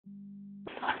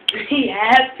He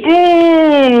happy.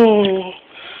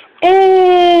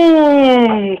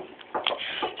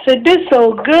 Said this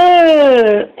so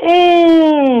good.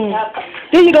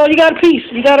 There you go. You got a piece.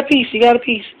 You got a piece. You got a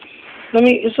piece. Let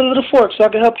me. It's a little fork, so I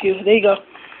can help you. There you go.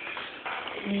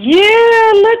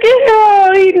 Yeah, look at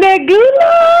him eating that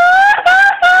goulash.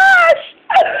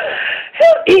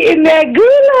 Eating that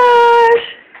goulash.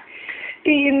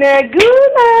 Eating that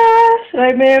goulash.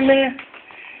 Right, man.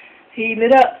 Eating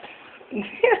it up.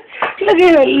 Look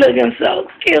at him looking so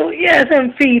cute. Yes,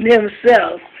 him feeding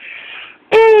himself.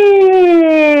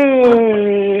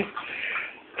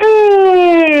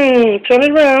 Turn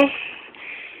it around.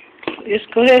 Just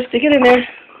go ahead, stick it in there.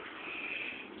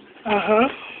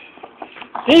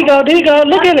 There you go, there you go.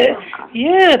 Look at it.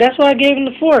 Yeah, that's why I gave him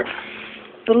the fork.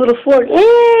 The little fork.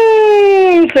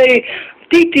 Say,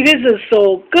 Titi, this is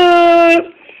so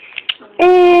good.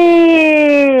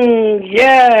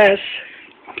 Yes.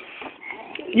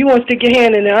 You want to stick your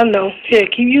hand in there, I know. Here,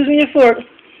 keep using your fork.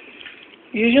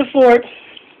 Use your fork.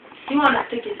 You want to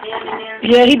stick his hand in there?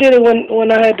 Yeah, he did it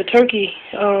when I had the turkey,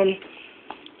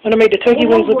 when I made the turkey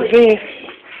wings with the beans.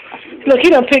 Look, he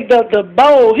done picked up the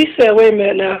bowl. He said, wait a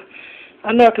minute now.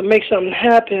 I know I can make something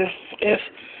happen if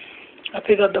I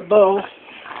pick up the bowl.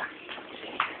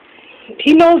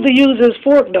 He knows to use his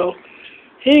fork, though.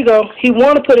 Here you go. He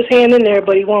want to put his hand in there,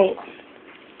 but he won't.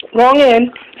 Wrong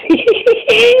end.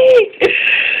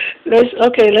 Let's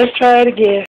try it again.